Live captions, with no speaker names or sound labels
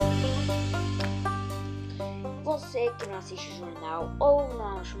que não assiste o jornal ou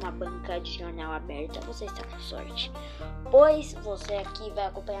não acha uma banca de jornal aberta, você está com sorte, pois você aqui vai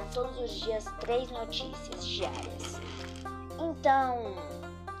acompanhar todos os dias 3 notícias diárias. Então,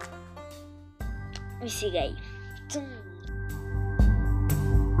 me siga aí.